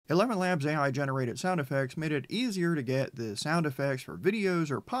ElevenLabs AI-generated sound effects made it easier to get the sound effects for videos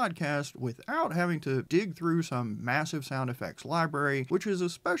or podcasts without having to dig through some massive sound effects library, which is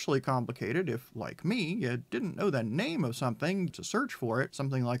especially complicated if, like me, you didn't know the name of something to search for it,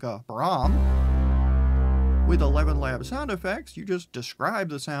 something like a Brahm. With ElevenLabs sound effects, you just describe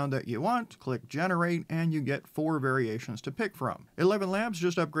the sound that you want, click generate, and you get 4 variations to pick from. ElevenLabs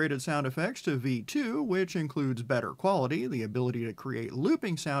just upgraded sound effects to V2, which includes better quality, the ability to create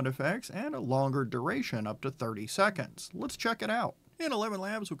looping sound effects, and a longer duration up to 30 seconds. Let's check it out. In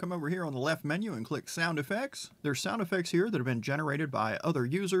ElevenLabs, we'll come over here on the left menu and click Sound Effects. There's sound effects here that have been generated by other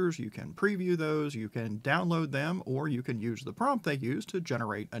users. You can preview those, you can download them, or you can use the prompt they use to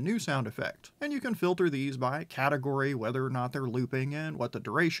generate a new sound effect. And you can filter these by category, whether or not they're looping, and what the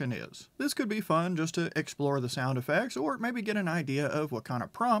duration is. This could be fun just to explore the sound effects, or maybe get an idea of what kind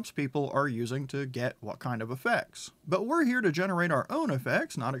of prompts people are using to get what kind of effects. But we're here to generate our own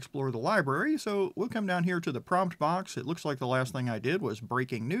effects, not explore the library, so we'll come down here to the prompt box. It looks like the last thing I did was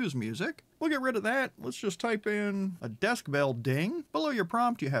breaking news music. We'll get rid of that. Let's just type in a desk bell ding. Below your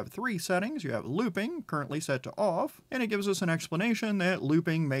prompt, you have 3 settings. You have looping, currently set to off, and it gives us an explanation that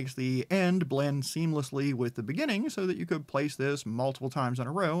looping makes the end blend seamlessly with the beginning so that you could place this multiple times in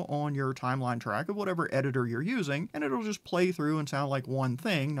a row on your timeline track of whatever editor you're using, and it'll just play through and sound like one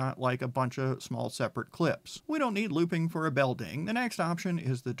thing, not like a bunch of small separate clips. We don't need looping for a bell ding. The next option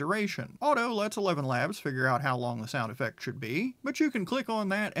is the duration. Auto lets ElevenLabs figure out how long the sound effect should be, but you can click on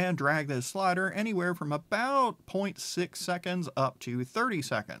that and drag this slider anywhere from about 0.6 seconds up to 30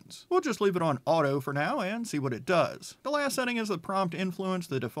 seconds. We'll just leave it on auto for now and see what it does. The last setting is the prompt influence.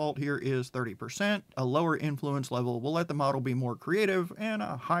 The default here is 30%. A lower influence level will let the model be more creative, and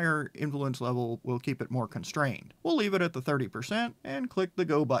a higher influence level will keep it more constrained. We'll leave it at the 30% and click the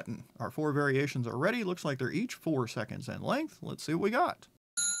go button. Our 4 variations are ready. Looks like they're each 4 seconds in length. Let's see what we got.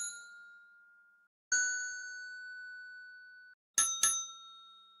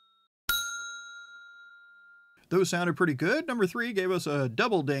 Those sounded pretty good. Number 3 gave us a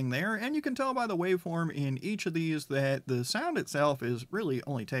double ding there, and you can tell by the waveform in each of these that the sound itself is really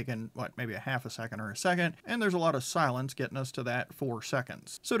only taking, maybe a half a second or a second, and there's a lot of silence getting us to that 4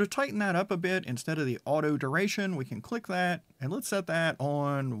 seconds. So to tighten that up a bit, instead of the auto duration, we can click that, and let's set that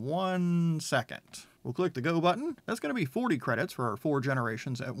on 1 second. We'll click the go button. That's going to be 40 credits for our 4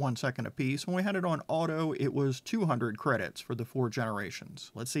 generations at 1 second apiece. When we had it on auto, it was 200 credits for the 4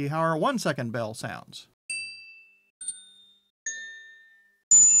 generations. Let's see how our 1 second bell sounds.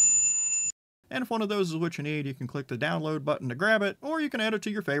 And if one of those is what you need, you can click the download button to grab it, or you can add it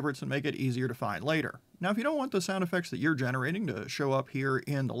to your favorites and make it easier to find later. Now, if you don't want the sound effects that you're generating to show up here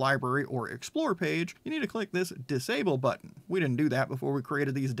in the library or explore page, you need to click this disable button. We didn't do that before we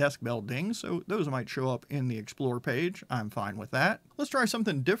created these desk bell dings, so those might show up in the explore page. I'm fine with that. Let's try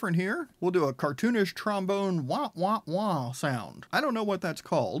something different here. We'll do a cartoonish trombone wah wah wah sound. I don't know what that's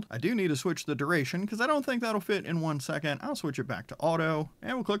called. I do need to switch the duration because I don't think that'll fit in 1 second. I'll switch it back to auto,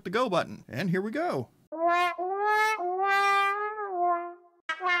 and we'll click the go button. And here we go.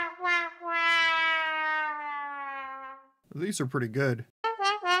 These are pretty good.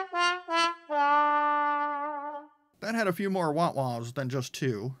 That had a few more wah-wahs than just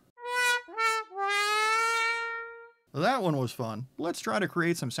 2. That one was fun. Let's try to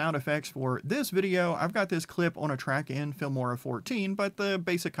create some sound effects for this video. I've got this clip on a track in Filmora 14, but the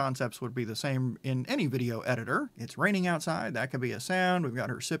basic concepts would be the same in any video editor. It's raining outside, that could be a sound. We've got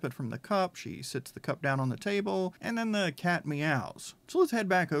her sipping from the cup, she sits the cup down on the table, and then the cat meows. So let's head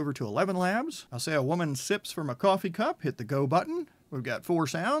back over to ElevenLabs. I'll say a woman sips from a coffee cup, hit the go button. We've got 4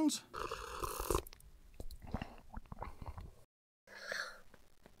 sounds.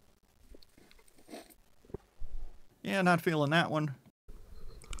 Yeah, not feeling that one.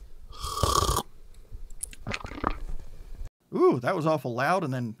 Ooh, that was awful loud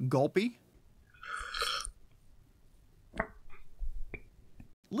and then gulpy.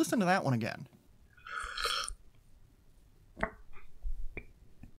 Listen to that one again.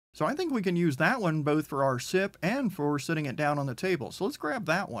 So I think we can use that one both for our sip and for sitting it down on the table. So let's grab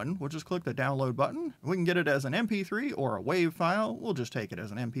that one. We'll just click the download button. We can get it as an MP3 or a WAV file. We'll just take it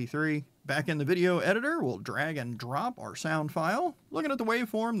as an MP3. Back in the video editor, we'll drag and drop our sound file. Looking at the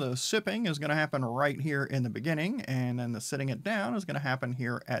waveform, the sipping is going to happen right here in the beginning, and then the sitting it down is going to happen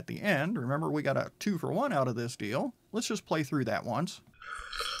here at the end. Remember, we got a 2-for-1 out of this deal. Let's just play through that once.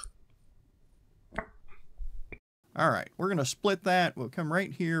 Alright, we're going to split that. We'll come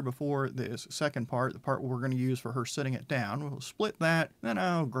right here before this second part, the part we're going to use for her sitting it down. We'll split that, then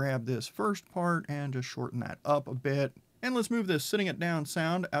I'll grab this first part and just shorten that up a bit. And let's move this sitting it down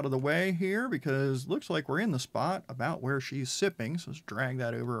sound out of the way here because looks like we're in the spot about where she's sipping. So let's drag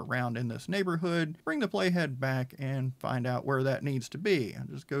that over around in this neighborhood, bring the playhead back and find out where that needs to be. I'll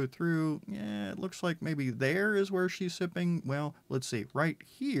just go through. Yeah, it looks like maybe there is where she's sipping. Well, let's see, right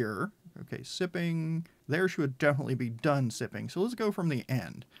here. Okay, sipping. There she would definitely be done sipping. So let's go from the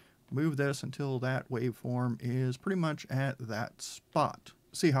end. Move this until that waveform is pretty much at that spot.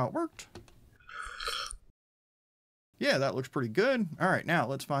 See how it worked? Yeah, that looks pretty good. All right, now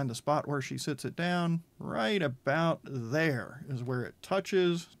let's find the spot where she sits it down. Right about there is where it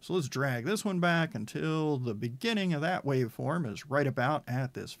touches. So let's drag this one back until the beginning of that waveform is right about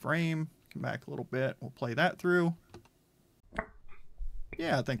at this frame. Come back a little bit. We'll play that through.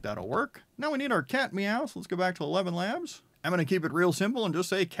 Yeah, I think that'll work. Now we need our cat meow, so let's go back to ElevenLabs. I'm going to keep it real simple and just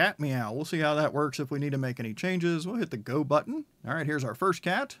say cat meow. We'll see how that works if we need to make any changes. We'll hit the go button. All right, here's our first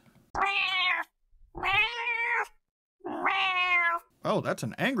cat. Oh, that's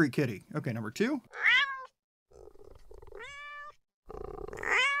an angry kitty. Okay, number 2.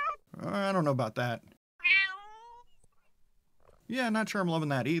 I don't know about that. Yeah, not sure I'm loving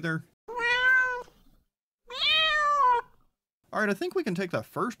that either. All right, I think we can take the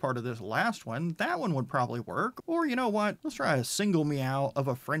first part of this last one. That one would probably work. Or you know what? Let's try a single meow of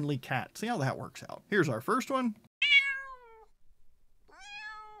a friendly cat. See how that works out. Here's our first one.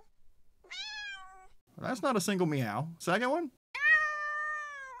 That's not a single meow. Second one.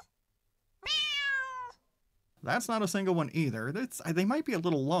 That's not a single one either. They might be a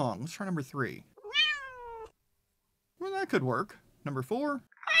little long. Let's try number 3. Well, that could work. Number 4.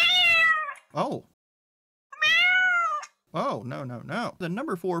 Oh. Oh, no, no, no. The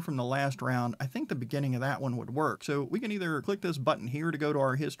number 4 from the last round, I think the beginning of that one would work. So we can either click this button here to go to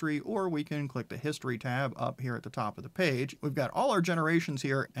our history, or we can click the history tab up here at the top of the page. We've got all our generations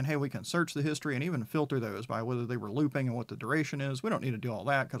here, and hey, we can search the history and even filter those by whether they were looping and what the duration is. We don't need to do all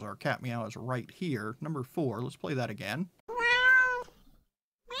that because our cat meow is right here. Number 4, let's play that again.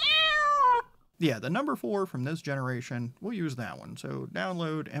 Yeah, the number 4 from this generation, we'll use that one. So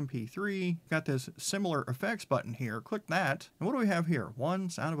download MP3, got this similar effects button here, click that. And what do we have here? 1,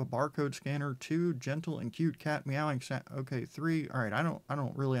 sound of a barcode scanner. 2, gentle and cute cat meowing sound. Okay, 3, all right, I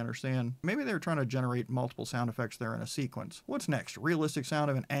don't really understand. Maybe they're trying to generate multiple sound effects there in a sequence. What's next? Realistic sound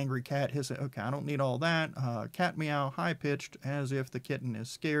of an angry cat hissing. Okay, I don't need all that. Cat meow, high pitched, as if the kitten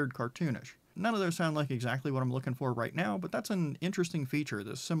is scared, cartoonish. None of those sound like exactly what I'm looking for right now, but that's an interesting feature,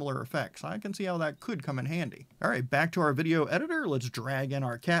 this similar effects. I can see how that could come in handy. All right, back to our video editor. Let's drag in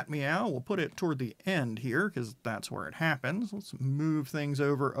our cat meow. We'll put it toward the end here because that's where it happens. Let's move things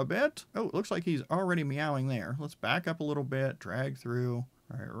over a bit. Oh, it looks like he's already meowing there. Let's back up a little bit, drag through.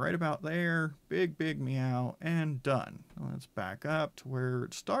 All right about there. Big, big meow, and done. Let's back up to where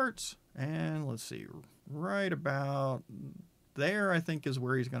it starts. And let's see, right about there, I think, is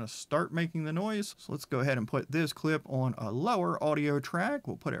where he's going to start making the noise. So let's go ahead and put this clip on a lower audio track.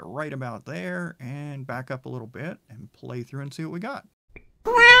 We'll put it right about there and back up a little bit and play through and see what we got.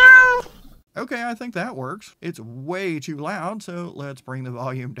 Okay, I think that works. It's way too loud, so let's bring the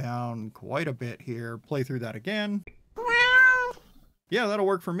volume down quite a bit here. Play through that again. Yeah, that'll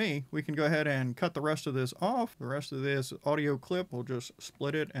work for me. We can go ahead and cut the rest of this off. The rest of this audio clip, we'll just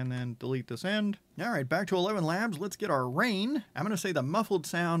split it and then delete this end. All right, back to ElevenLabs. Let's get our rain. I'm going to say the muffled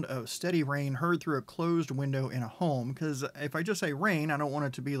sound of steady rain heard through a closed window in a home, because if I just say rain, I don't want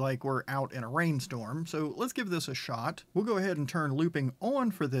it to be like we're out in a rainstorm. So let's give this a shot. We'll go ahead and turn looping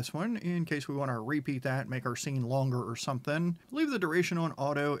on for this one in case we want to repeat that, make our scene longer or something. Leave the duration on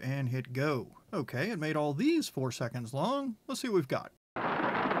auto and hit go. Okay, it made all these 4 seconds long. Let's see what we've got.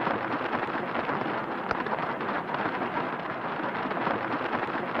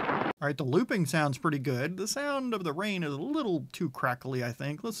 All right, the looping sounds pretty good. The sound of the rain is a little too crackly, I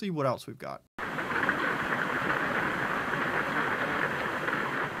think. Let's see what else we've got.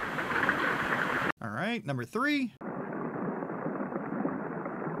 All right, number 3.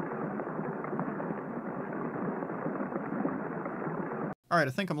 All right,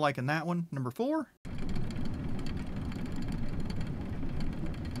 I think I'm liking that one. Number 4.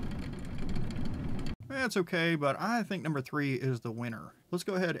 That's okay, but I think number 3 is the winner. Let's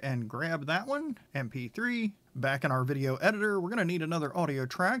go ahead and grab that one, MP3. Back in our video editor, we're going to need another audio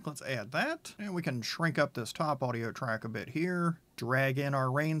track. Let's add that. And we can shrink up this top audio track a bit here. Drag in our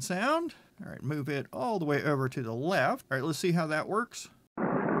rain sound. All right, move it all the way over to the left. All right, let's see how that works.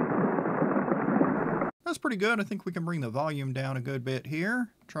 That's pretty good. I think we can bring the volume down a good bit here.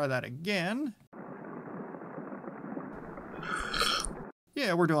 Try that again.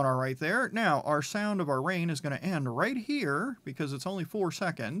 Yeah, we're doing all right there. Now, our sound of our rain is going to end right here because it's only 4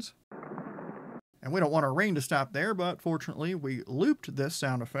 seconds. And we don't want our rain to stop there, but fortunately we looped this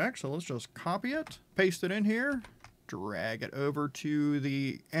sound effect. So let's just copy it, paste it in here, drag it over to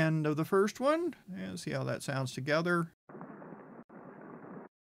the end of the first one, and see how that sounds together.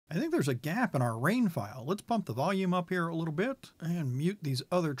 I think there's a gap in our rain file. Let's bump the volume up here a little bit and mute these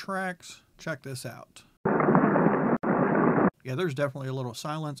other tracks. Check this out. Yeah, there's definitely a little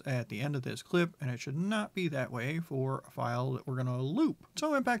silence at the end of this clip, and it should not be that way for a file that we're going to loop. So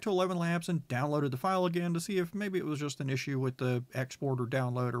I went back to ElevenLabs and downloaded the file again to see if maybe it was just an issue with the export or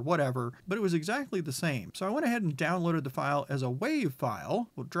download or whatever, but it was exactly the same. So I went ahead and downloaded the file as a WAV file.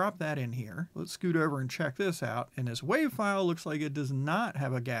 We'll drop that in here. Let's scoot over and check this out. And this WAV file looks like it does not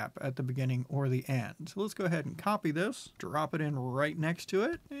have a gap at the beginning or the end. So let's go ahead and copy this, drop it in right next to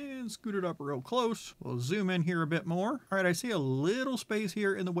it, and scoot it up real close. We'll zoom in here a bit more. All right, I see a little space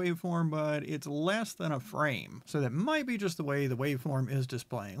here in the waveform, but it's less than a frame. So that might be just the way the waveform is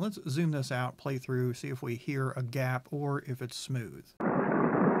displaying. Let's zoom this out, play through, see if we hear a gap or if it's smooth.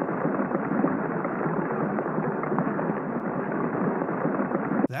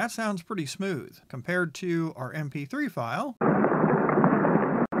 That sounds pretty smooth compared to our MP3 file.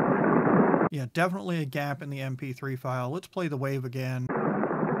 Yeah, definitely a gap in the MP3 file. Let's play the wave again.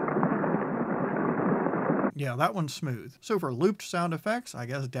 Yeah, that one's smooth. So for looped sound effects, I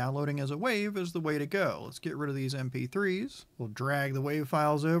guess downloading as a wave is the way to go. Let's get rid of these MP3s. We'll drag the wave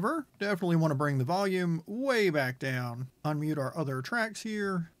files over. Definitely want to bring the volume way back down. Unmute our other tracks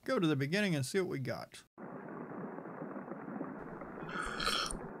here. Go to the beginning and see what we got.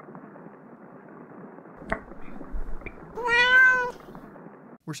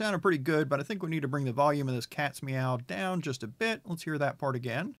 We're sounding pretty good, but I think we need to bring the volume of this cat's meow down just a bit. Let's hear that part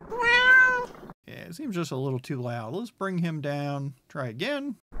again. Yeah, it seems just a little too loud. Let's bring him down. Try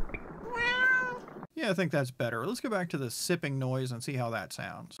again. Yeah, I think that's better. Let's go back to the sipping noise and see how that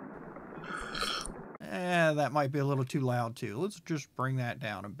sounds. That might be a little too loud too. Let's just bring that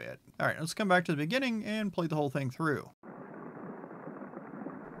down a bit. All right, let's come back to the beginning and play the whole thing through.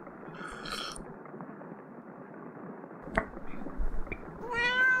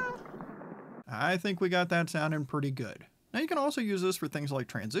 I think we got that sounding pretty good. Now you can also use this for things like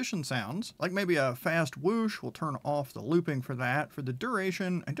transition sounds, like maybe a fast whoosh. We'll turn off the looping for that. For the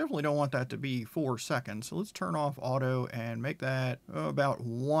duration, I definitely don't want that to be 4 seconds. So let's turn off auto and make that about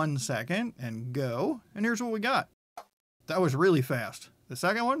 1 second and go. And here's what we got. That was really fast. The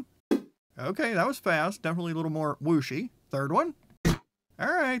second one? Okay, that was fast. Definitely a little more whooshy. Third one? All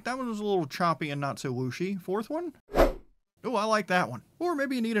right, that one was a little choppy and not so whooshy. Fourth one? Oh, I like that one. Or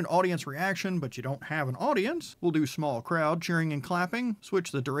maybe you need an audience reaction, but you don't have an audience. We'll do small crowd cheering and clapping,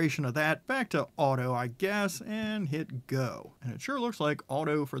 switch the duration of that back to auto, I guess, and hit go. And it sure looks like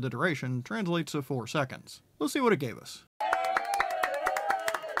auto for the duration translates to 4 seconds. Let's see what it gave us.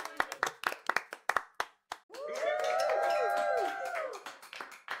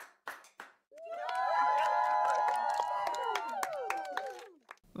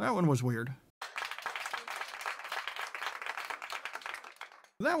 That one was weird.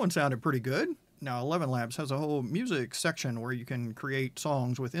 That one sounded pretty good. Now, ElevenLabs has a whole music section where you can create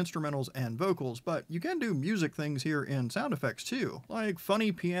songs with instrumentals and vocals, but you can do music things here in sound effects too, like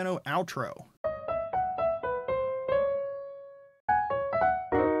funny piano outro.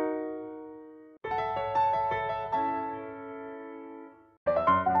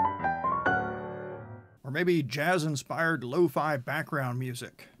 Or maybe jazz-inspired lo-fi background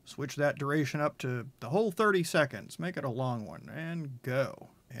music. Switch that duration up to the whole 30 seconds, make it a long one, and go.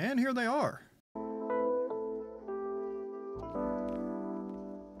 And here they are.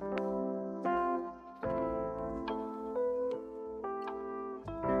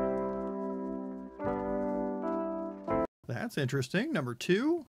 That's interesting. Number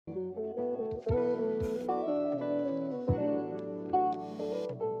 2.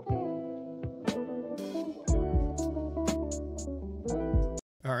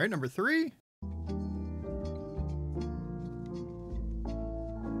 All right, number 3.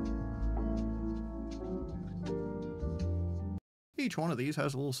 Each one of these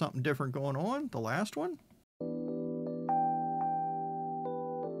has a little something different going on. The last one.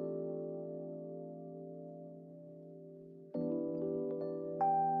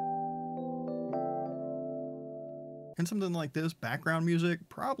 And something like this, background music,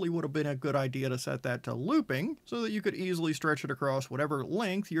 probably would have been a good idea to set that to looping so that you could easily stretch it across whatever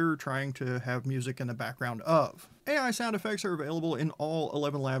length you're trying to have music in the background of. AI sound effects are available in all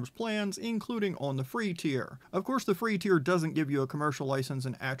ElevenLabs plans, including on the free tier. Of course, the free tier doesn't give you a commercial license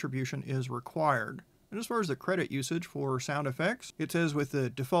and attribution is required. And as far as the credit usage for sound effects, it says with the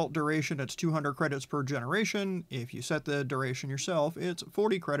default duration it's 200 credits per generation. If you set the duration yourself, it's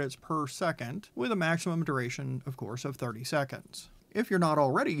 40 credits per second, with a maximum duration, of course, of 30 seconds. If you're not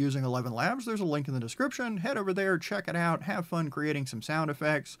already using ElevenLabs, there's a link in the description. Head over there, check it out, have fun creating some sound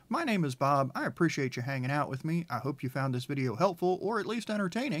effects. My name is Bob. I appreciate you hanging out with me. I hope you found this video helpful or at least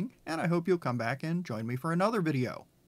entertaining, and I hope you'll come back and join me for another video.